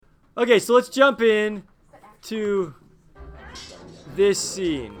Okay, so let's jump in to this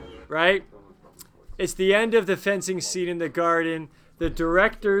scene, right? It's the end of the fencing scene in the garden. The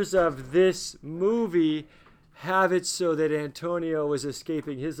directors of this movie have it so that Antonio was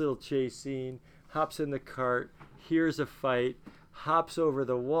escaping his little chase scene, hops in the cart, hears a fight, hops over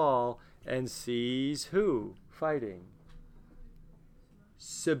the wall, and sees who fighting?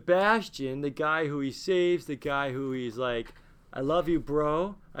 Sebastian, the guy who he saves, the guy who he's like, I love you,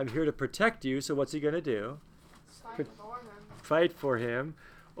 bro. I'm here to protect you. So what's he going to do? Fight for him.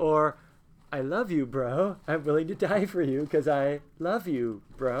 Or, I love you, bro. I'm willing to die for you because I love you,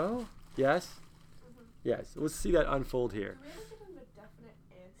 bro. Yes? Mm-hmm. Yes. Let's see that unfold here. Do we ever give him a definite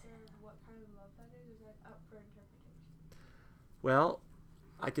answer of what kind of love that is? Or is that up for interpretation? Well,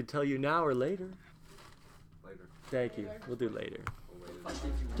 I could tell you now or later. Later. Thank you. Later. We'll do later. Later.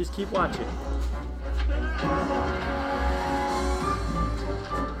 Just keep watching.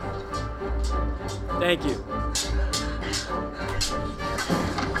 Thank you.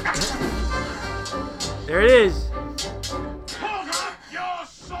 There it is. Hold up your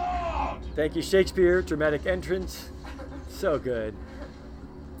sword! Thank you, Shakespeare. Dramatic entrance. So good.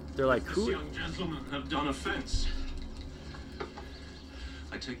 They're like, This who? young gentleman have done offense.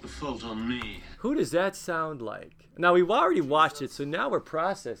 I take the fault on me. Who does that sound like? Now, we've already watched it, so now we're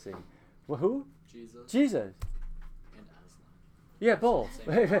processing. Well, who? Jesus. And Aslan. Yeah, both.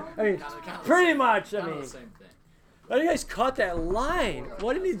 I mean, Kinda pretty same- much. I kinda mean, the same thing. oh, you guys caught that line.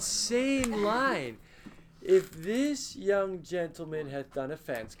 What an insane line. If this young gentleman hath done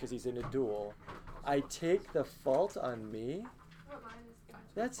offense, because he's in a duel, I take the fault on me? What line is that?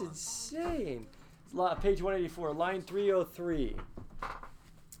 That's insane. Page 184, line 303.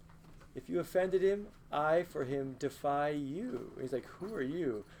 If you offended him, I for him defy you. He's like, who are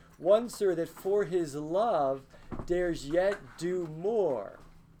you? One, sir, that for his love dares yet do more.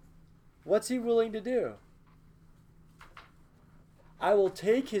 What's he willing to do? I will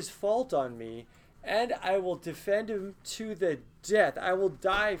take his fault on me, and I will defend him to the death. I will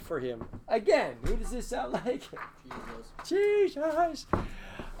die for him. Again, who does this sound like? Jesus.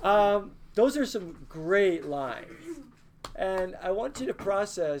 Those are some great lines. And I want you to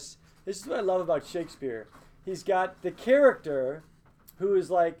process, this is what I love about Shakespeare. He's got the character who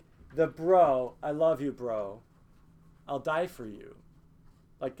is like the bro, I love you, bro. I'll die for you.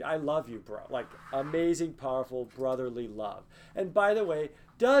 Like, I love you, bro. Like, amazing, powerful, brotherly love. And by the way,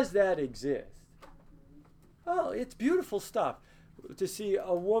 does that exist? Oh, it's beautiful stuff. To see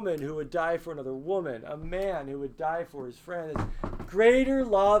a woman who would die for another woman, a man who would die for his friend. Greater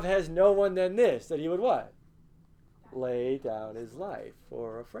love has no one than this, that he would what? Lay down his life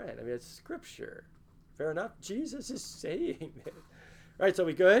for a friend. I mean, it's scripture. Fair enough. Jesus is saying this. Right, so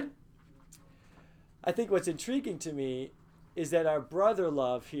we good? I think what's intriguing to me is that our brother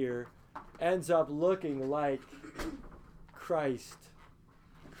love here ends up looking like Christ's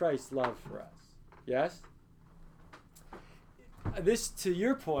love for us. Yes? This, to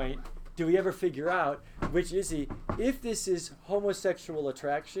your point, do we ever figure out which is he? If this is homosexual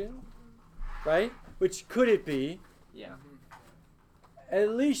attraction, right? Which could it be? Yeah. At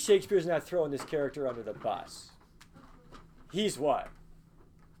least Shakespeare's not throwing this character under the bus. He's what?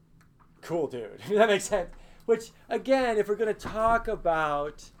 Cool dude. That makes sense. Which, again, if we're going to talk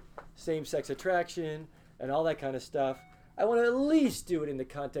about same-sex attraction and all that kind of stuff, I want to at least do it in the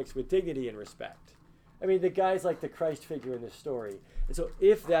context with dignity and respect. I mean, the guy's like the Christ figure in this story. And so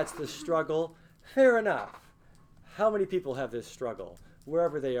if that's the struggle, fair enough. How many people have this struggle,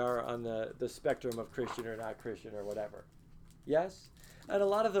 wherever they are on the spectrum of Christian or not Christian or whatever? Yes? And a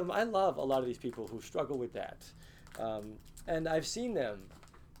lot of them, I love a lot of these people who struggle with that. And I've seen them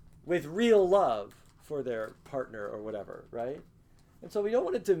with real love for their partner or whatever, right? And so we don't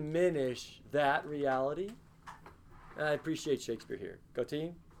want to diminish that reality. And I appreciate Shakespeare here. Go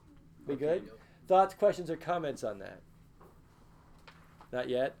team? We good? Yep. Thoughts, questions, or comments on that? Not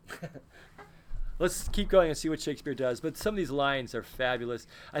yet? Let's keep going and see what Shakespeare does. But some of these lines are fabulous.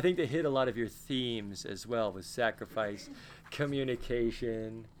 I think they hit a lot of your themes as well, with sacrifice,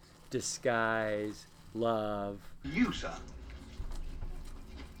 communication, disguise, love. You, sir.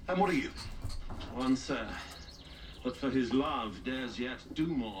 And what are you? One, sir, but for his love dares yet do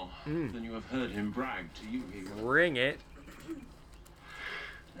more than you have heard him brag to you, Eagle. Bring it.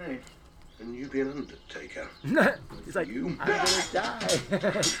 Hey, can you be an undertaker? He's like, You I'm going to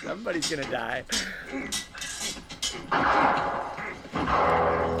die. Somebody's going to die.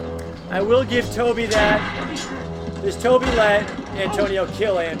 I will give Toby that. Does Toby let Antonio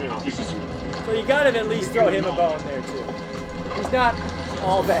kill Andrew? So you got to at least throw him a bone there, too. He's not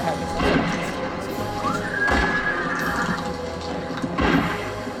all bad.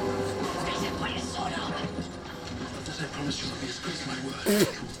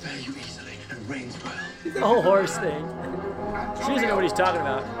 can bear you easily and reigns well. The whole horse thing. She doesn't know what he's talking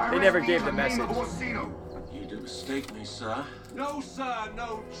about. They never gave the message. You do mistake me, sir. No, sir,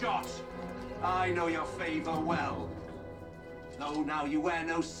 no jot. I know your favor well. Though now you wear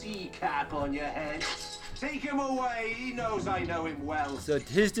no sea cap on your head. Take him away, he knows I know him well. So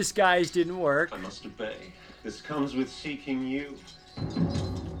his disguise didn't work. I must obey. This comes with seeking you.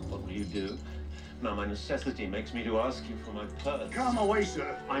 What will you do? Now my necessity makes me to ask you for my purse. Come away,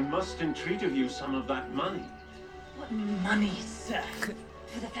 sir. I must entreat of you some of that money. What money, sir?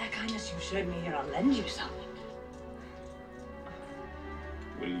 For the fair kindness you showed me here, I'll lend you some.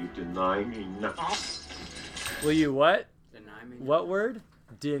 Will you deny me now? Will you what? Deny me. What word?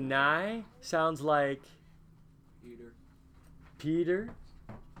 Deny? Sounds like Peter. Peter,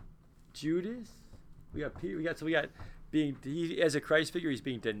 Judas. We got Peter. We got being, he, as a Christ figure, he's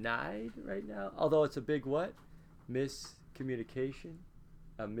being denied right now. Although it's a big what? Miscommunication,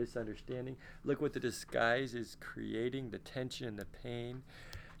 a misunderstanding. Look what the disguise is creating, the tension and the pain.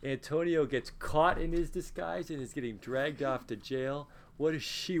 Antonio gets caught in his disguise and is getting dragged off to jail. What is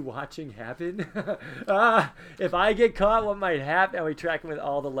she watching happen? If I get caught, what might happen? And we track him with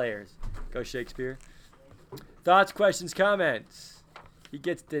all the layers. Go Shakespeare. Thoughts, questions, comments. He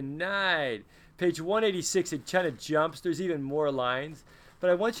gets denied. Page 186, it kind of jumps. There's even more lines. But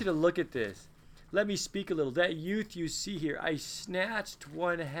I want you to look at this. Let me speak a little. That youth you see here, I snatched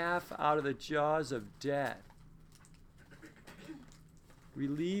one half out of the jaws of death.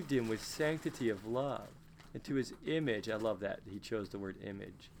 Relieved him with sanctity of love. And to his image, I love that he chose the word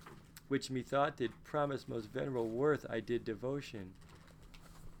image, which methought did promise most venerable worth, I did devotion.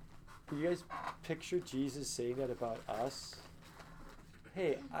 Can you guys picture Jesus saying that about us?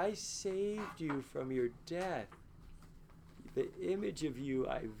 Hey, I saved you from your death. The image of you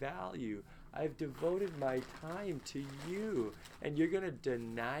I value. I've devoted my time to you, and you're going to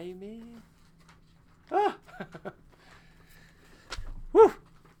deny me? Ah! Woo!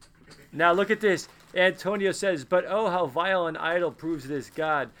 Now look at this. Antonio says, but oh, how vile an idol proves this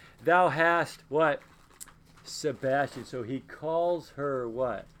God. Thou hast what? Sebastian. So he calls her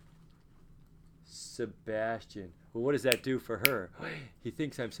what? Sebastian. Well, what does that do for her? He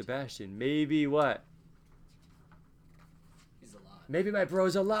thinks I'm Sebastian. Maybe what? He's alive. Maybe my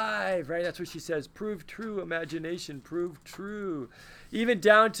bro's alive, right? That's what she says. Prove true, imagination, prove true. Even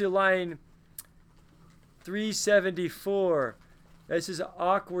down to line 374. This is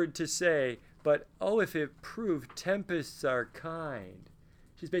awkward to say, but oh, if it proved tempests are kind.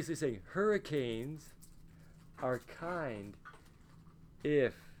 She's basically saying hurricanes are kind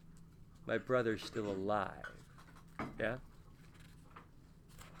if my brother's still alive. Yeah?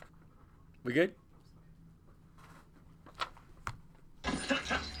 We good?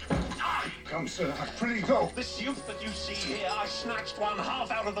 Come, sir, I pray go. This youth that you see here, I snatched one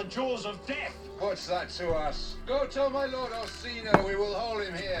half out of the jaws of death. What's that to us? Go tell my lord Orsino we will hold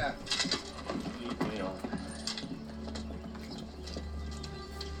him here. Lead me on.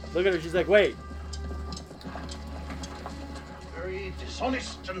 Look at her. She's like, wait. Very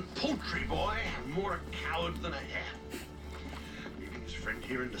dishonest and paltry boy, more a coward than a hare. Leaving his friend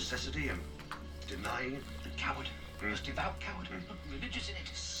here in necessity and denying it. A coward. Most devout coward. Religious in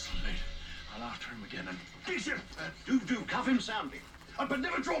it. Slate. I'll after him again and beat him. Do, cuff him soundly. But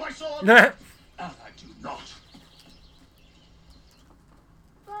never draw my sword. And I do not.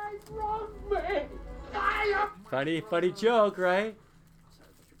 Funny joke, right?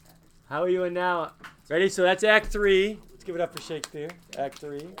 How are you in now? Ready? So that's Act 3. Let's give it up for Shakespeare. Act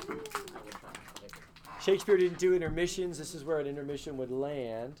 3. Shakespeare didn't do intermissions. This is where an intermission would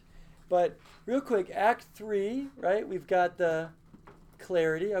land. But real quick, Act 3, right? We've got the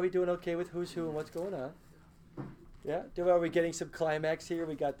clarity. Are we doing okay with who's who and what's going on? Yeah? Are we getting some climax here?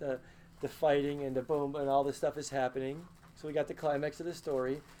 We got the fighting and the boom and all this stuff is happening. So we got the climax of the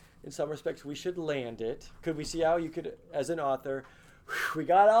story. In some respects, we should land it. Could we see how you could, as an author, we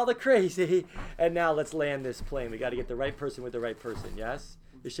got all the crazy, and now let's land this plane. We got to get the right person with the right person, yes?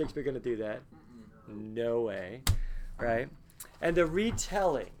 Is Shakespeare going to do that? No way, right? And the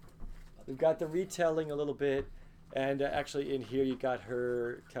retelling. We've got the retelling a little bit, and actually in here you got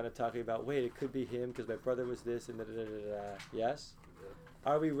her kind of talking about, wait, it could be him because my brother was this, and da-da-da-da-da. Yes?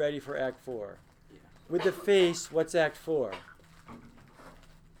 Are we ready for Act 4? Yeah. With the face, what's Act 4?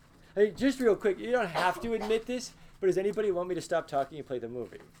 Hey, just real quick, you don't have to admit this, but does anybody want me to stop talking and play the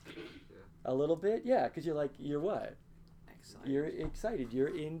movie? Yeah. A little bit? Yeah, because you're like, you're what? Excited. You're excited.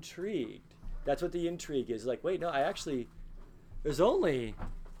 You're intrigued. That's what the intrigue is. Like, wait, no, there's only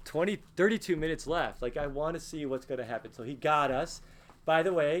 32 minutes left. Like, I want to see what's going to happen. So he got us. By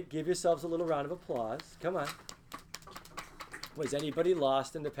the way, give yourselves a little round of applause. Come on. Was anybody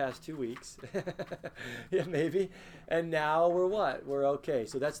lost in the past 2 weeks? Yeah, maybe. And now we're what? We're okay.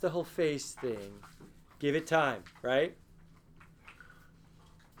 So that's the whole face thing. Give it time, right?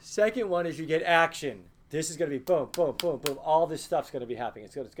 Second one is you get action. This is going to be boom, boom, boom, boom. All this stuff's going to be happening.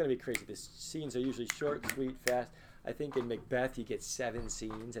 It's going to be crazy. The scenes are usually short, sweet, fast. I think in Macbeth you get 7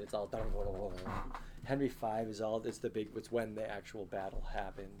 scenes and it's all done. Henry V is all, it's when the actual battle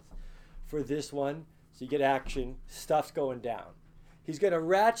happens. For this one, so you get action, stuff's going down. He's going to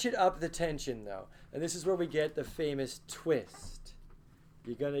ratchet up the tension though. And this is where we get the famous twist.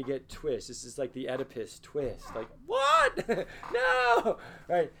 You're going to get twist. This is like the Oedipus twist. Like, what? No!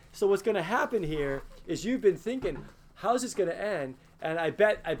 Right. So what's going to happen here is you've been thinking, how's this going to end? And I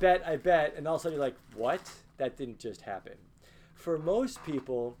bet. And all of a sudden you're like, what? That didn't just happen. For most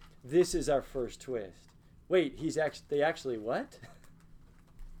people, this is our first twist. Wait, they actually what?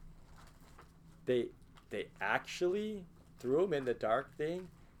 They actually threw him in the dark thing?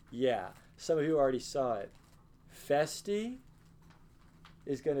 Yeah. Some of you already saw it. Festi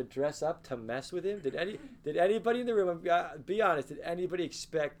is going to dress up to mess with him? Did anybody in the room, be honest, did anybody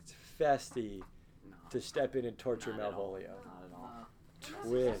expect Festi to step in and torture Malvolio? Not at all.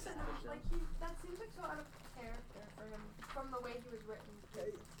 Twist. That seems like so out of character for him from the way he was written.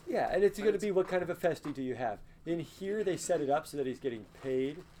 Yeah, and it's going to be, what kind of a Festi do you have? In here, they set it up so that he's getting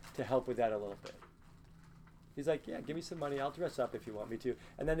paid to help with that a little bit. He's like, yeah, give me some money. I'll dress up if you want me to.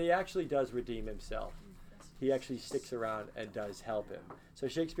 And then he actually does redeem himself. He actually sticks around and does help him. So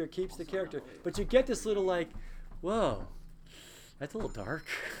Shakespeare keeps the character. But you get this little like, whoa, that's a little dark.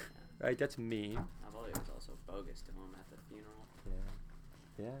 Right? That's mean. Malvolio was also bogus to him at the funeral.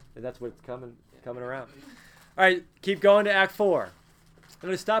 Yeah. Yeah. And that's what's coming around. All right, keep going to Act 4. I'm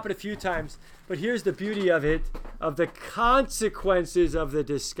going to stop it a few times. But here's the beauty of it, of the consequences of the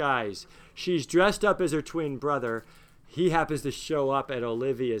disguise. She's dressed up as her twin brother. He happens to show up at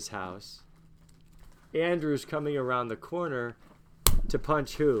Olivia's house. Andrew's coming around the corner to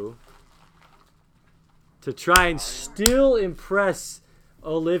punch who? To try and still impress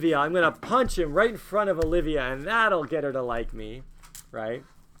Olivia. I'm going to punch him right in front of Olivia, and that'll get her to like me, right?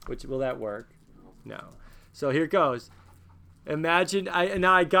 Will that work? No. So here goes. Imagine,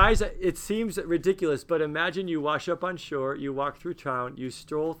 guys, it seems ridiculous, but imagine you wash up on shore, you walk through town, you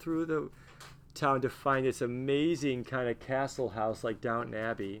stroll through the town to find this amazing kind of castle house like Downton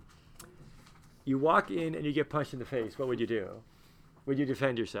Abbey. You walk in and you get punched in the face. What would you do? Would you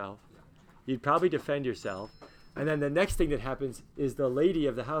defend yourself? You'd probably defend yourself. And then the next thing that happens is the lady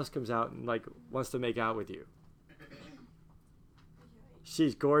of the house comes out and like wants to make out with you.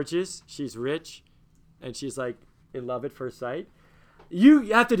 She's gorgeous, she's rich, and she's like in love at first sight. You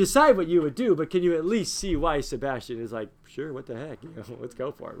have to decide what you would do, but can you at least see why Sebastian is like, sure, what the heck? Let's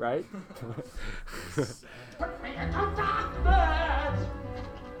go for it, right? Put me into darkness!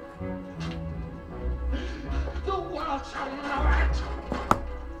 The world shall know it!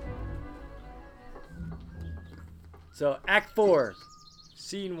 So, Act 4,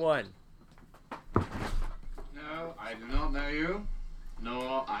 Scene 1. No, I do not know you.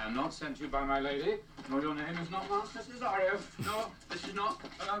 No, I am not sent you by my lady. Nor your name is not Master Cesario. No, this is not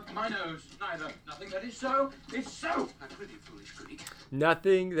my nose. Neither. Nothing that is so is so. A pretty foolish Greek.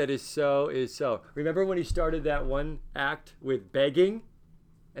 Nothing that is so is so. Remember when he started that one act with begging?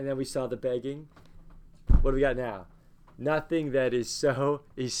 And then we saw the begging? What do we got now? Nothing that is so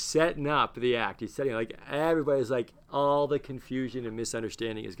is setting up the act. He's setting, like, everybody's like, all the confusion and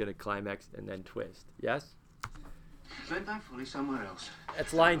misunderstanding is going to climax and then twist. Yes? Vent my folly somewhere else.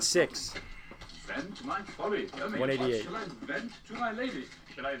 That's line 6. Vent my folly. Tell me, 188. what shall I vent to my lady?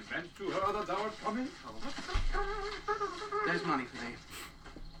 Shall I vent to her that thou art coming? There's money for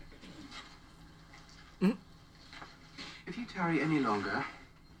thee. If you tarry any longer,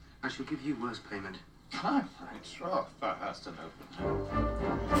 I shall give you worse payment. My troth, thou hast an open.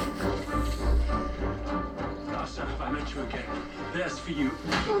 Now, sir, if I met you again, there's for you.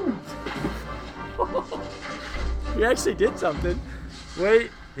 He actually did something. Wait,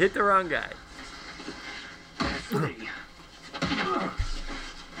 hit the wrong guy. Three.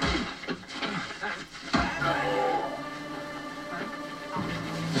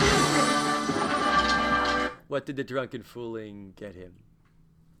 What did the drunken fooling get him?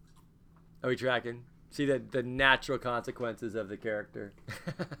 Are we tracking? See the natural consequences of the character.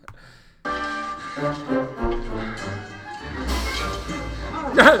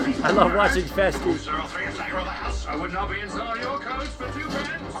 I love watching Festi. 03 attacker of the house. I would not be inside your coach for 2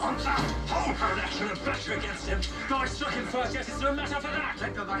 pence. On top. Hold her action and bet you against him. No, I struck him first. Yes, it's no matter for that.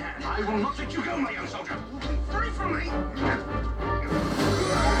 Let go thy hand. I will not let you go, my young soldier. Free from me.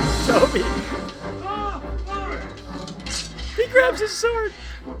 Toby. He grabs his sword.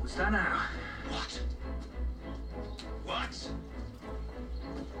 What was that now? What? What?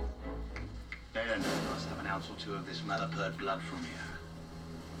 There, no, must have an ounce or two of this malapert blood from here.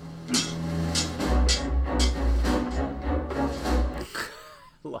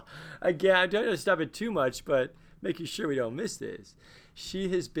 Again, I don't want to stop it too much, but making sure we don't miss this. She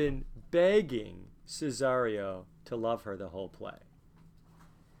has been begging Cesario to love her the whole play.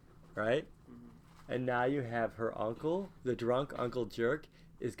 Right? And now you have her uncle, the drunk Uncle Jerk,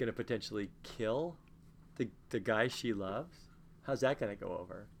 is going to potentially kill the guy she loves. How's that going to go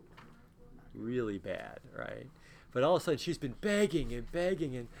over? Really bad, right? But all of a sudden she's been begging and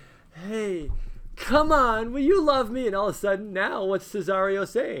begging and, hey, come on, will you love me? And all of a sudden now what's Cesario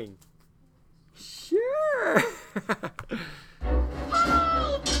saying? Sure.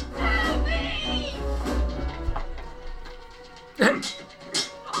 Hold! Help me! On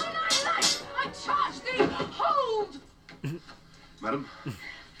my life, I charge thee! Hold! Madam?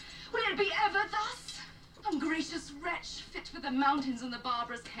 Will it be ever thus? Ungracious wretch, fit for the mountains and the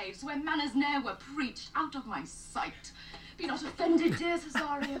barbarous caves, where manners ne'er were preached, out of my sight. Be not offended, dear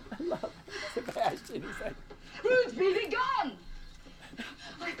Cesario. I love Sebastian. He's like, Rude be begone!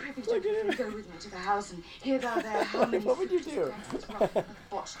 I pray thee, gentlemen, go with me to the house, and hear thou there how many what would you do?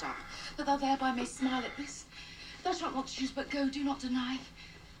 botched up, that thou thereby may smile at this. Thou shalt not choose but go, do not deny.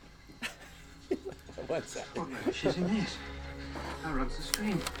 What's that? What, no, she's in this. How runs the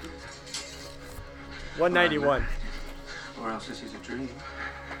stream? 191. Or else this is a dream.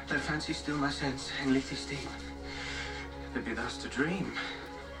 Though fancy still my sense and lithe esteem. If it be thus to dream,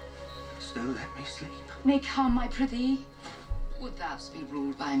 still let me sleep. Nay, come, I prithee. Would thou be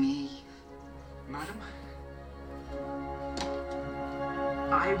ruled by me? Madam?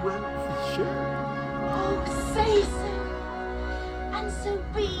 I will. Sure. Oh, say so, and so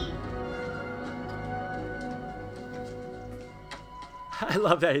be. I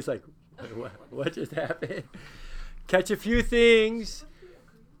love that. He's like, what just happened? Catch a few things.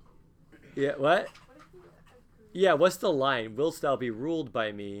 Yeah, what? Yeah, what's the line? Willst thou be ruled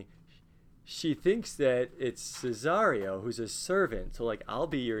by me? She thinks that it's Cesario who's a servant. So, like, I'll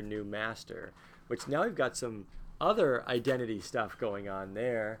be your new master. Which now we've got some other identity stuff going on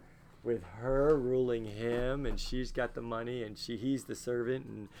there. With her ruling him, and she's got the money, and he's the servant.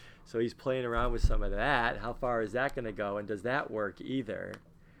 And so he's playing around with some of that. How far is that going to go? And does that work either?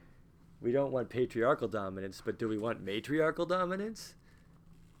 We don't want patriarchal dominance, but do we want matriarchal dominance?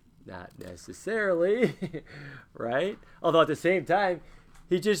 Not necessarily, right? Although at the same time,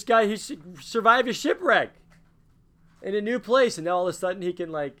 he survived a shipwreck in a new place, and now all of a sudden he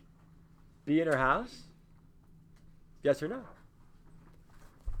can, like, be in her house? Yes or no?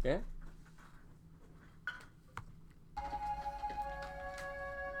 Yeah?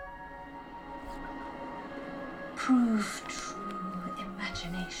 Prove true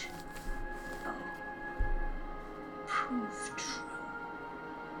imagination. Oh, prove true.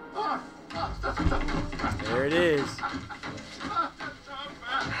 There it is.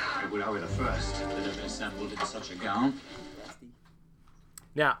 Would I were the first that ever assembled in such a gown.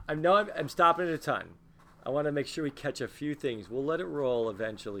 Now, I'm stopping at a ton. I want to make sure we catch a few things. We'll let it roll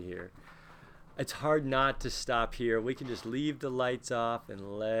eventually here. It's hard not to stop here. We can just leave the lights off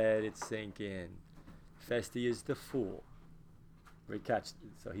and let it sink in. Festi is the fool. We catch.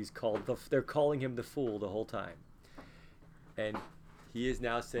 So he's called they're calling him the fool the whole time. And he is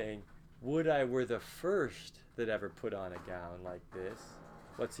now saying, would I were the first that ever put on a gown like this.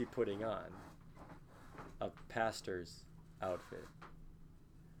 What's he putting on? A pastor's outfit.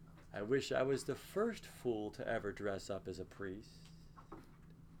 I wish I was the first fool to ever dress up as a priest.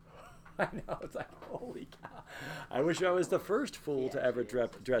 I know, it's like, holy cow. I wish I was the first fool to ever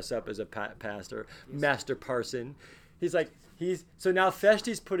dress up as a pastor, master parson. He's like, so now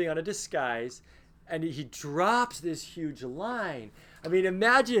Festi's putting on a disguise, and he drops this huge line. I mean,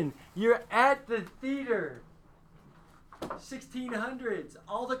 imagine you're at the theater, 1600s,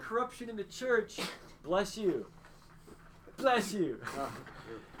 all the corruption in the church. Bless you. Bless you.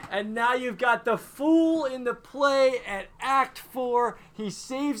 And now you've got the fool in the play at Act 4. He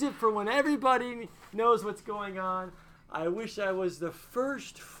saves it for when everybody knows what's going on. I wish I was the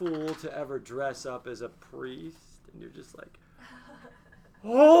first fool to ever dress up as a priest. And you're just like,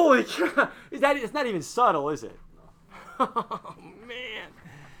 holy cow. It's not even subtle, is it? Oh, man.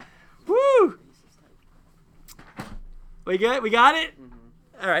 Woo! We got it?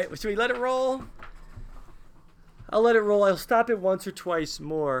 Mm-hmm. All right, should we let it roll? I'll let it roll. I'll stop it once or twice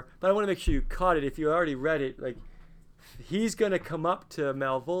more, but I want to make sure you caught it. If you already read it, like, he's going to come up to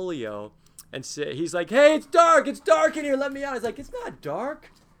Malvolio and say, he's like, hey, it's dark in here, let me out. He's like, it's not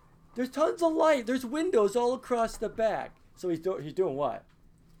dark. There's tons of light. There's windows all across the back. So he's doing what?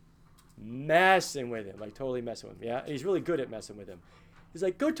 Messing with him, like totally messing with him. Yeah, and he's really good at messing with him. He's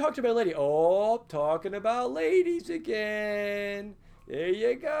like, go talk to my lady. Oh, talking about ladies again. There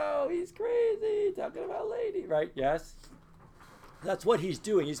you go. He's crazy. Talking about lady. Right? Yes. That's what he's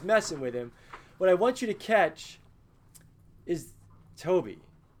doing. He's messing with him. What I want you to catch is Toby.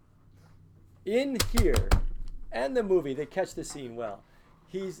 In here and the movie, they catch the scene well.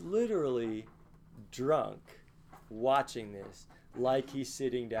 He's literally drunk watching this like he's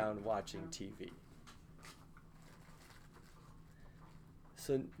sitting down watching TV.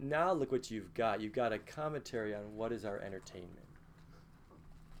 So now look what you've got. You've got a commentary on what is our entertainment.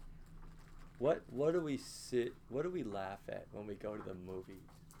 What do we laugh at when we go to the movies?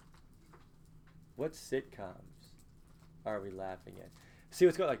 What sitcoms are we laughing at? See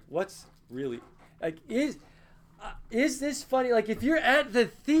what's going like what's really like is this funny? Like if you're at the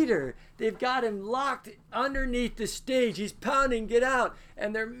theater, they've got him locked underneath the stage. He's pounding, get out,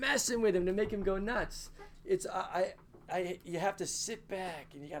 and they're messing with him to make him go nuts. It's you have to sit back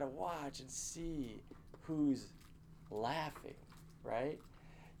and you got to watch and see who's laughing, right?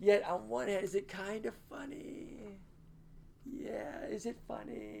 Yet on one hand, is it kind of funny? Yeah, is it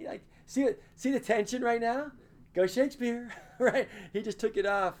funny? Like see the tension right now? Go Shakespeare, right? He just took it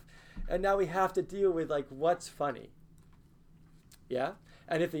off. And now we have to deal with like what's funny. Yeah?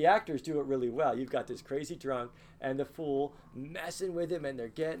 And if the actors do it really well, you've got this crazy drunk and the fool messing with him and they're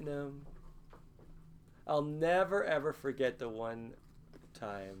getting him. I'll never ever forget the one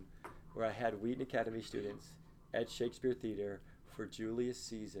time where I had Wheaton Academy students at Shakespeare Theater for Julius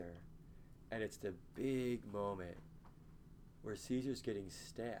Caesar. And it's the big moment where Caesar's getting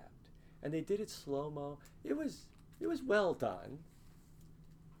stabbed. And they did it slow-mo. It was well done.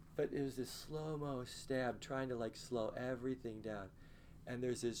 But it was this slow-mo stab trying to like slow everything down. And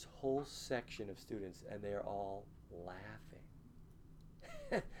there's this whole section of students and they're all laughing.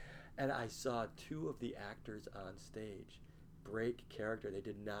 And I saw two of the actors on stage break character. They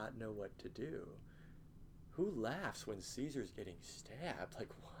did not know what to do. Who laughs when Caesar's getting stabbed? Like,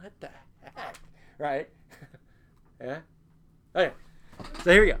 what the heck? Right? Yeah? Okay.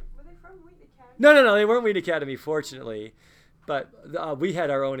 So here we go. Were they from Wheaton Academy? No. They weren't Wheaton Academy, fortunately. But we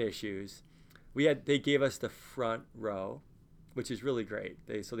had our own issues. They gave us the front row, which is really great.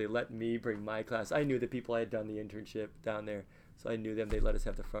 So they let me bring my class. I knew the people I had done the internship down there, so I knew them. They let us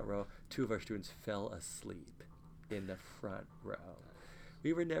have the front row. Two of our students fell asleep in the front row.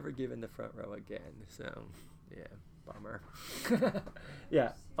 We were never given the front row again. So, yeah, bummer.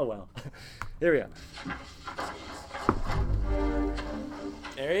 Yeah, oh well. Here we go.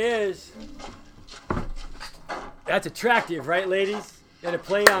 There he is. That's attractive, right, ladies? And a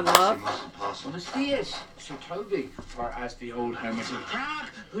play on love? Honesty is. Sir Toby, or as the old hermit of Prague,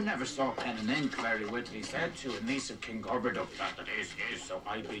 who never saw pen and ink, very wittily said to a niece of King Gorboduc, that it is, so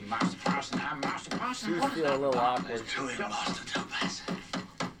I be Master Parson and Master Parson. You feel a little awkward. To him, Master Topaz.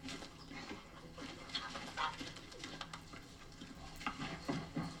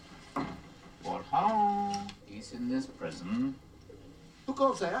 What how? He's in this prison. Who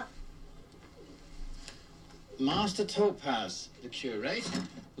goes there? Master Topaz, the curate,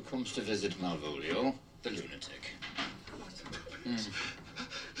 who comes to visit Malvolio, the lunatic.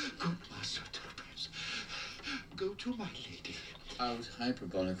 Good Master Topaz. Go to my lady. Out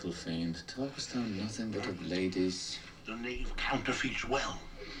hyperbolical fiend, talkest thou nothing but of ladies? The knave counterfeits well.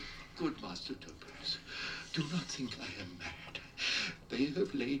 Good Master Topaz, do not think I am mad. They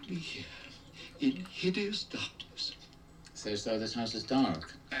have laid me here in hideous darkness. Sayest thou this house is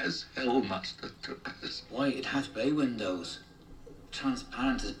dark? As hell, Master Topaz. Why, it hath bay windows,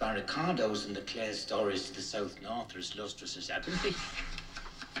 transparent as barricados, and the clear stories to the south-north are as lustrous as ebony.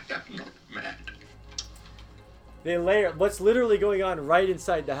 I am not mad. They layer what's literally going on right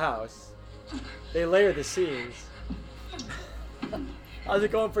inside the house. They layer the scenes. How's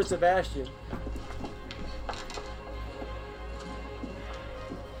it going for Sebastian?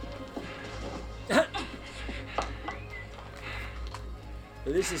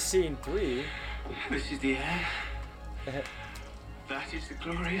 So this is scene 3. This is the air. That is the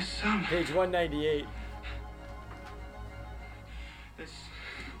glorious sun. Page 198. This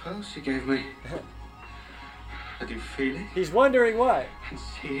pulse you gave me. I do feel it He's wondering what? and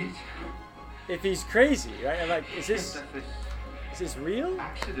see it. If he's crazy, right? I'm like, is Yes, this real?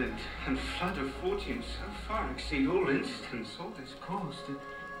 accident and flood of fortune so far exceed all instance, all this caused that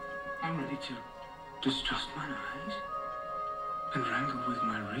I'm ready to distrust mine eyes and wrangle with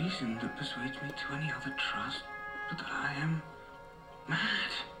my reason that persuades me to any other trust but that I am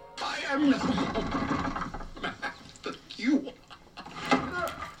mad. I am not mad, but you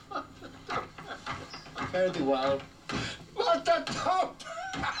Fare thee well. Master Top!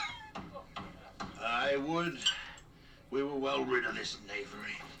 I would. We were well rid of this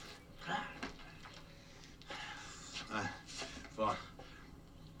knavery. For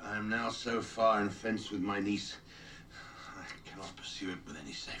I am now so far in fence with my niece, I cannot pursue it with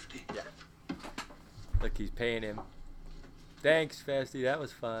any safety. Yeah. Look, he's paying him. Thanks, Festy. That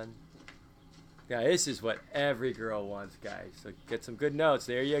was fun. Yeah, this is what every girl wants, guys. So get some good notes.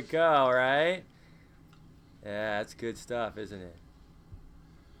 There you go, all right? Yeah, that's good stuff, isn't it?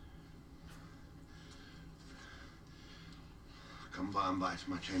 Come by and by to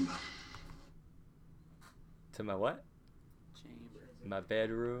my chamber. To my what? Chamber. My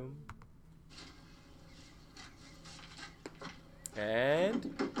bedroom.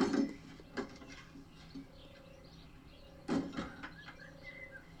 And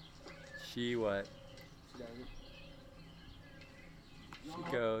she what?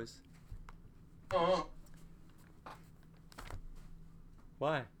 She goes.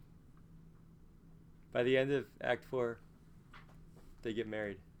 Why? By the end of Act 4, they get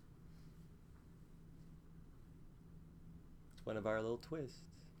married. It's one of our little twists.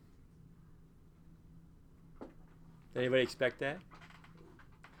 Anybody expect that?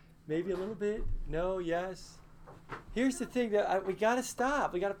 Maybe a little bit. No, yes. Here's the thing that we gotta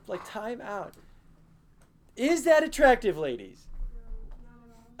stop. We gotta like time out. Is that attractive, ladies?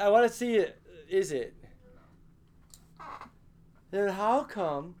 I want to see it. Is it? Then how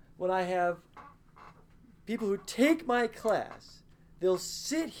come when I have people who take my class, they'll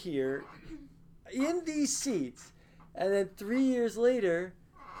sit here in these seats, and then 3 years later,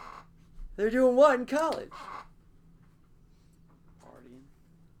 they're doing what in college? Partying.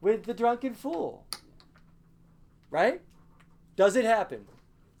 With the drunken fool. Right? Does it happen?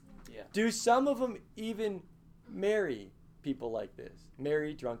 Yeah. Do some of them even marry people like this?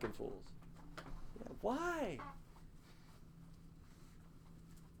 Marry drunken fools? Yeah, why?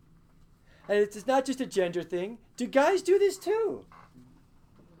 And it's not just a gender thing. Do guys do this too?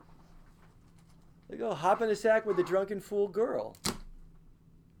 They go hop in a sack with a drunken fool girl.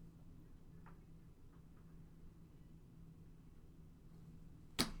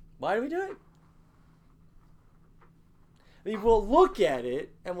 Why do we do it? I mean, we'll look at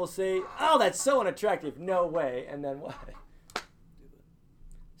it and we'll say, oh, that's so unattractive. No way. And then what?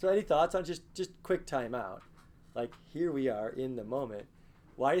 So any thoughts on just quick time out? Like, here we are in the moment.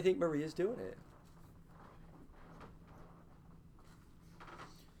 Why do you think Maria's doing it?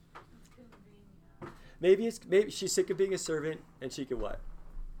 Maybe she's sick of being a servant and she can what?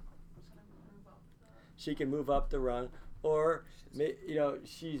 She can move up the rung, or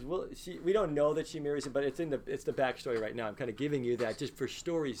we don't know that she marries him, but it's the backstory right now. I'm kind of giving you that just for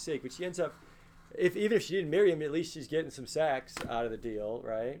story's sake. But she ends up, even if she didn't marry him, at least she's getting some sex out of the deal,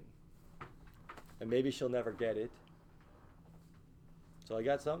 right? And maybe she'll never get it. So I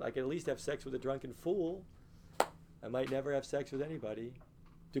got something. I can at least have sex with a drunken fool. I might never have sex with anybody.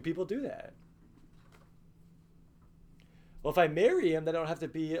 Do people do that? Well, if I marry him, then I don't have to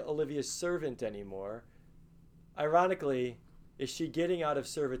be Olivia's servant anymore. Ironically, is she getting out of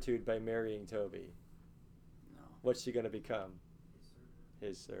servitude by marrying Toby? No. What's she going to become?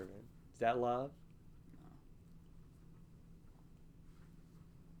 His servant. Is that love? No.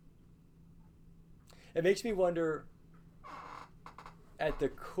 It makes me wonder, at the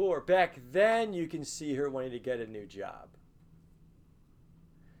core, back then you can see her wanting to get a new job.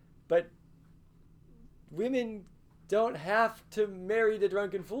 But women don't have to marry the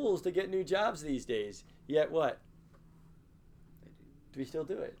drunken fools to get new jobs these days. Yet what? They do. Do we still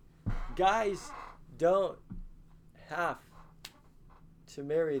do it? Guys don't have to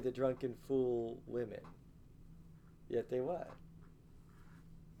marry the drunken fool women. Yet they what?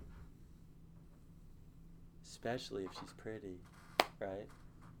 Especially if she's pretty, right?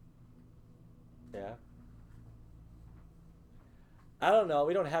 Yeah? I don't know.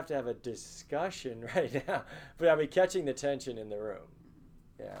 We don't have to have a discussion right now. But are we catching the tension in the room?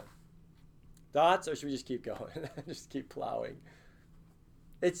 Yeah. Thoughts, or should we just keep going? Just keep plowing.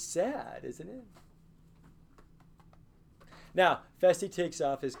 It's sad, isn't it? Now, Festi takes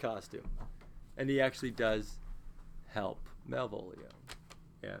off his costume. And he actually does help Malvolio.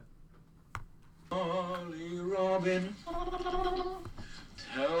 Yeah. Molly Robin,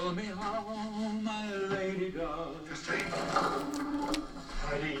 tell me how my lady does.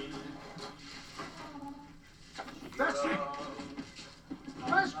 Ready. That's it.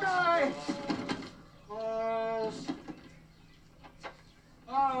 First guy. False.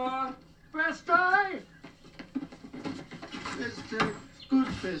 Best guy. Feste, good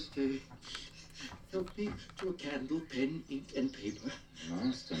Feste. Help me to a candle, pen, ink, and paper.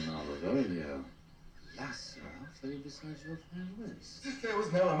 Master Malvolio. Yes, sir. Say besides your families. There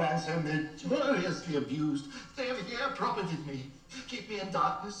was never a man so notoriously abused. They have here propertied me, keep me in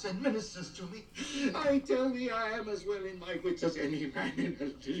darkness, and ministers to me. I tell thee I am as well in my wits as any man in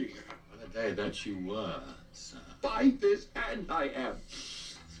a league. On the day that you were, sir. By this hand I am.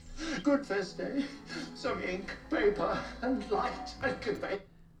 Good first day. Some ink, paper, and light I convey.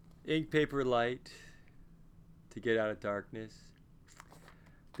 Ink, paper, light to get out of darkness.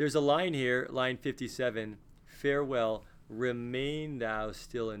 There's a line here, line 57. Farewell, remain thou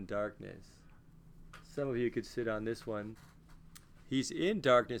still in darkness. Some of you could sit on this one. He's in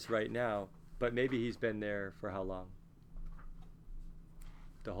darkness right now, but maybe he's been there for how long?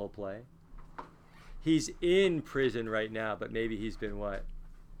 The whole play? He's in prison right now, but maybe he's been what?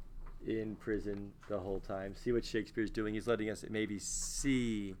 In prison the whole time. See what Shakespeare's doing. He's letting us maybe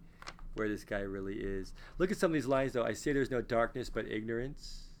see where this guy really is. Look at some of these lines, though. I say there's no darkness but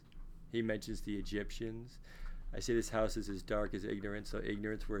ignorance. He mentions the Egyptians. I say this house is as dark as ignorance, so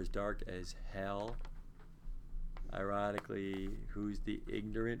ignorance were as dark as hell. Ironically, who's the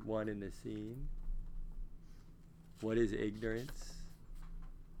ignorant one in the scene? What is ignorance?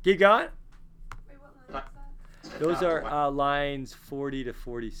 Keep going. Wait, what line is that? Those are lines 40 to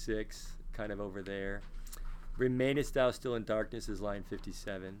 46, kind of over there. Remainest thou still in darkness is line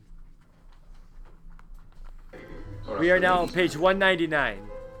 57. We are now on page 199.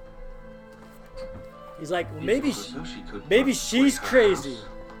 He's like, well, maybe she's crazy.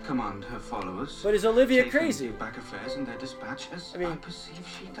 Command her followers. But is Olivia take crazy? them to back affairs and their dispatches. I mean, perceive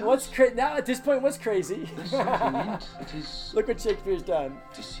she does. what's now at this point? What's crazy? It is Look what Shakespeare's done.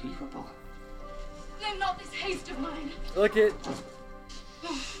 deceivable. Blame not this haste of mine. Look at.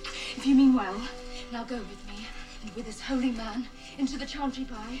 If you mean well, now go with me, and with this holy man, into the chantry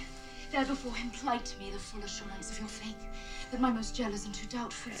by. There before him plight me the full assurance of your faith, that my most jealous and too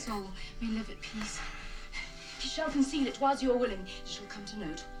doubtful soul may live at peace. He shall conceal it whilst you are willing. He shall come to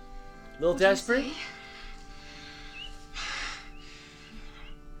note. Little What do you desperate? say?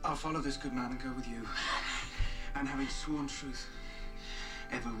 I'll follow this good man and go with you. And having sworn truth,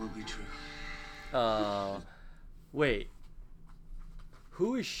 ever will be true. Oh, wait.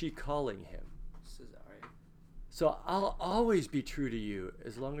 Who is she calling him? Cesario. So I'll always be true to you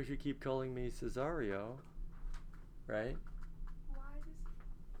as long as you keep calling me Cesario, right?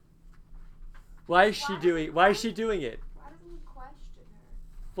 Why is she doing it? Why doesn't he question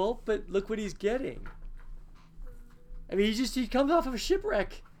her? Well, but look what he's getting. I mean, he comes off of a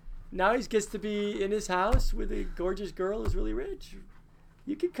shipwreck. Now he gets to be in his house with a gorgeous girl who's really rich.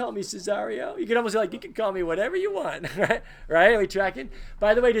 You can call me Cesario. You can almost you can call me whatever you want, right? Right? Are we tracking?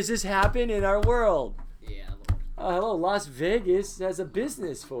 By the way, does this happen in our world? Yeah, Hello, Las Vegas has a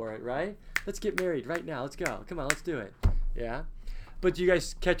business for it, right? Let's get married right now. Let's go. Come on, let's do it. Yeah? But do you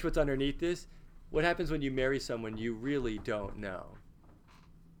guys catch what's underneath this? What happens when you marry someone you really don't know?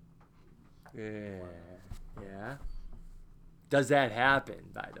 Yeah. Yeah? Does that happen,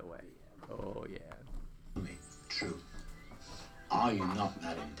 by the way? Oh, yeah. True. Are you not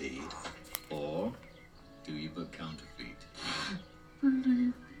mad indeed? Or do you but counterfeit? Believe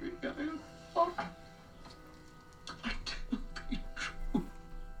me, I am not. I cannot be true.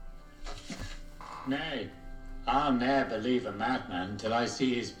 Nay, I'll ne'er believe a madman till I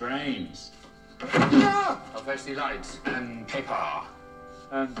see his brains. I'll fetch the lights and paper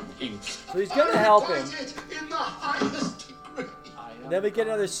and ink. So he's going to help him. In the highest degree. And then we get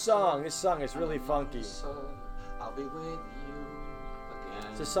another song. This song is really funky. I'll be with you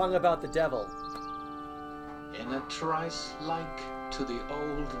again. It's a song about the devil. In a trice like to the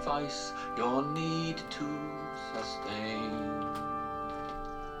old vice, your need to sustain.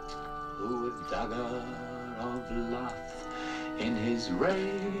 Who with dagger of lath, in his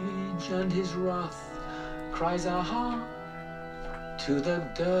rage and his wrath, cries aha to the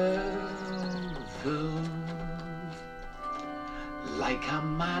devil. Like a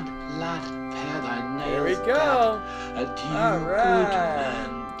mad lad, pare thy nails. Here we go. Adieu, All right. good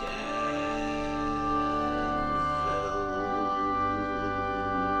man,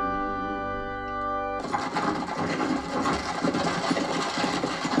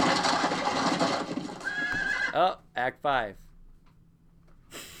 Oh, Act 5.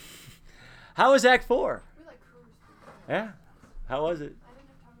 How was Act 4? We like cruised through Yeah? How was it? I didn't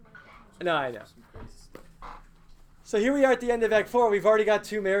have time to like No, I know. So here we are at the end of Act 4. We've already got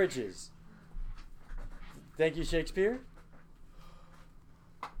 2 marriages. Thank you, Shakespeare.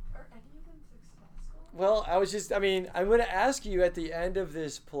 Are any of them successful? Well, I'm going to ask you at the end of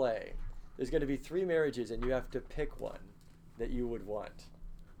this play. There's going to be 3 marriages, and you have to pick one that you would want,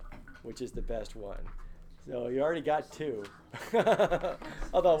 which is the best one. So you already got 2.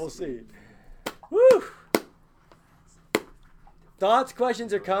 Although we'll see. Woo! Thoughts,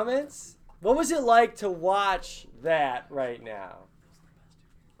 questions, or comments? What was it like to watch that right now?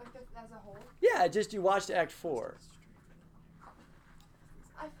 Like as a whole? Yeah, just you watched Act 4.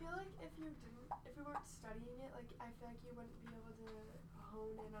 I feel like if you weren't studying it, like I feel like you wouldn't be able to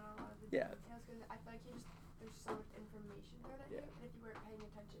hone in on a lot of the details because I feel like there's so much information thrown at you, and if you weren't paying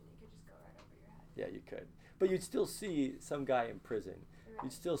attention, it could just go right over your head. Yeah, you could. But you'd still see some guy in prison. Right.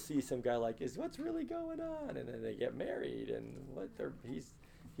 You'd still see some guy like, what's really going on? And then they get married, and he's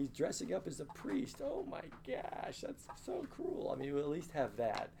dressing up as a priest. Oh my gosh, that's so cruel. I mean, we'll at least have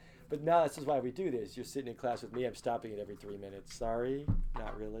that. But now this is why we do this. You're sitting in class with me. I'm stopping it every 3 minutes. Sorry,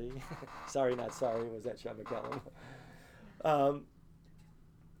 not really. Sorry, not sorry. Was that Sean McCallum?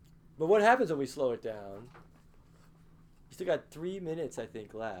 But what happens when we slow it down? You still got 3 minutes, I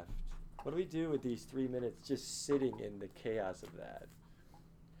think, left. What do we do with these 3 minutes just sitting in the chaos of that?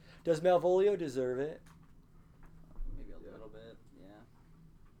 Does Malvolio deserve it? Maybe a little bit, yeah.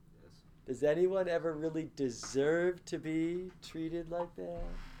 Yes. Does anyone ever really deserve to be treated like that?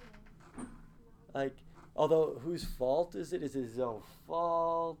 Like, although whose fault is it? Is it his own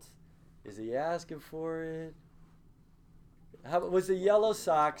fault? Is he asking for it? Was the yellow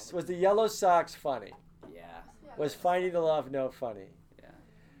socks funny? Yeah. Was finding the love note funny? Yeah.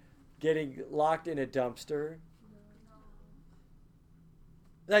 Getting locked in a dumpster?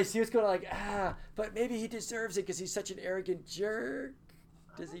 I see what's going on, but maybe he deserves it because he's such an arrogant jerk.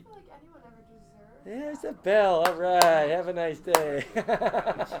 Does he? I don't feel like anyone ever deserves. There's the bell. All right. Have a nice day.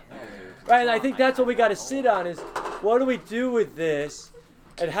 Right, and I think that's what we got to sit on is what do we do with this,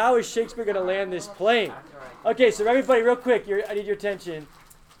 and how is Shakespeare going to land this plane? Okay, so everybody, real quick, I need your attention.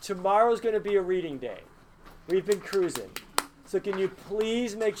 Tomorrow's going to be a reading day. We've been cruising. So can you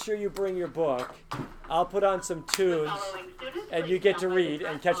please make sure you bring your book? I'll put on some tunes, and you get to read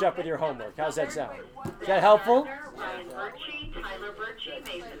and catch up with your homework. How's that sound? Is that helpful?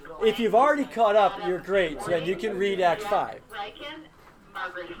 If you've already caught up, you're great. So then you can read Act 5.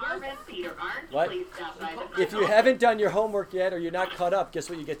 What? If you haven't done your homework yet or you're not caught up, guess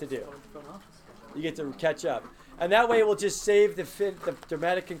what you get to do? You get to catch up. And that way we'll just save the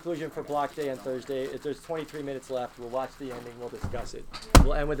dramatic conclusion for block day on Thursday. If there's 23 minutes left, we'll watch the ending, we'll discuss it.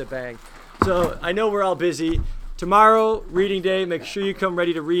 We'll end with a bang. So I know we're all busy. Tomorrow, reading day, make sure you come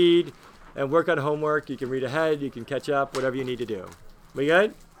ready to read and work on homework. You can read ahead, you can catch up, whatever you need to do. We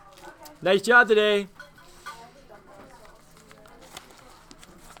good? Nice job today.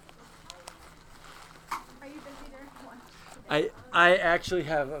 Are you busy during lunch? I actually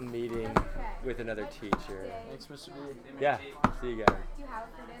have a meeting with another teacher. Thanks, Mr. B. Yeah, see you guys. Do you have it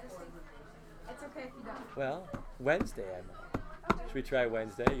for day this week? It's okay if you don't. Well, Wednesday I might. Should we try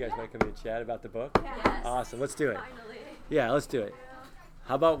Wednesday? You guys want to come in and chat about the book? Yes. Awesome, let's do it. Finally. Yeah, let's do it.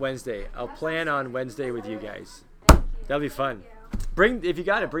 How about Wednesday? I'll plan on Wednesday with you guys. That'll be fun. If you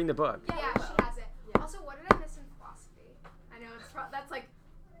got it, bring the book. Yeah, she has it. Also, what did I miss in philosophy? I know that's like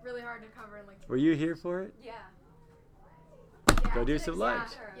really hard to cover in like. Were you here for it? Yeah. Go do some lunch.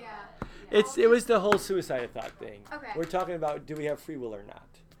 Yeah. It was the whole suicide thought thing. Okay. We're talking about do we have free will or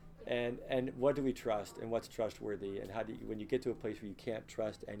not, and what do we trust and what's trustworthy, and how do you, when you get to a place where you can't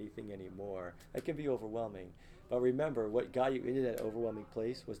trust anything anymore, that can be overwhelming. But remember, what got you into that overwhelming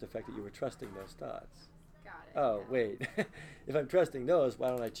place was the fact that you were trusting those thoughts. Got it. Oh wait, if I'm trusting those, why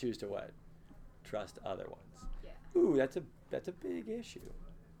don't I choose to what? Trust other ones. Yeah. Ooh, that's a big issue.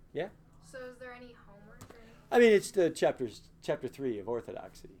 Yeah. So is there any homework or anything? I mean, it's the chapter 3 of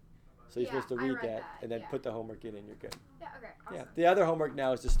Orthodoxy. So you're supposed to I read read that and then put the homework in and you're good. Yeah, okay. Awesome. Yeah. The other homework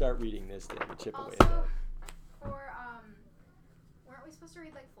now is to start reading this thing and chip away Also, at that. for weren't we supposed to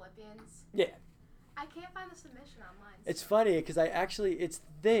read like Philippians? Yeah. I can't find the submission online. It's funny because it's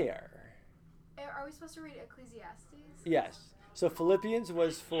there. Are we supposed to read Ecclesiastes? Yes. So Philippians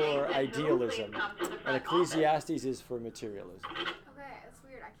was for idealism and Ecclesiastes is for materialism. Okay, that's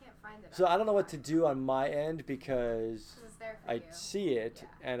weird. I can't find it. So I don't know what to do on my end because it's there for I you. see it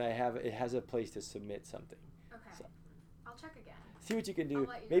and it has a place to submit something. Okay. So I'll check again. see what you can do. I'll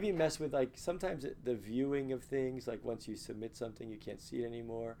let you Maybe know. mess with sometimes the viewing of things, like once you submit something you can't see it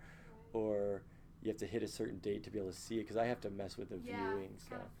anymore, or you have to hit a certain date to be able to see it because I have to mess with the viewing.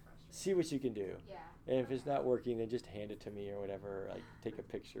 So see what you can do. Yeah. And if it's not working, then just hand it to me or whatever. Like take a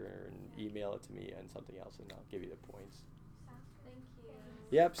picture and email it to me and something else, and I'll give you the points. Thank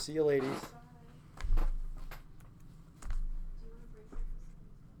you. Yep. See you, ladies.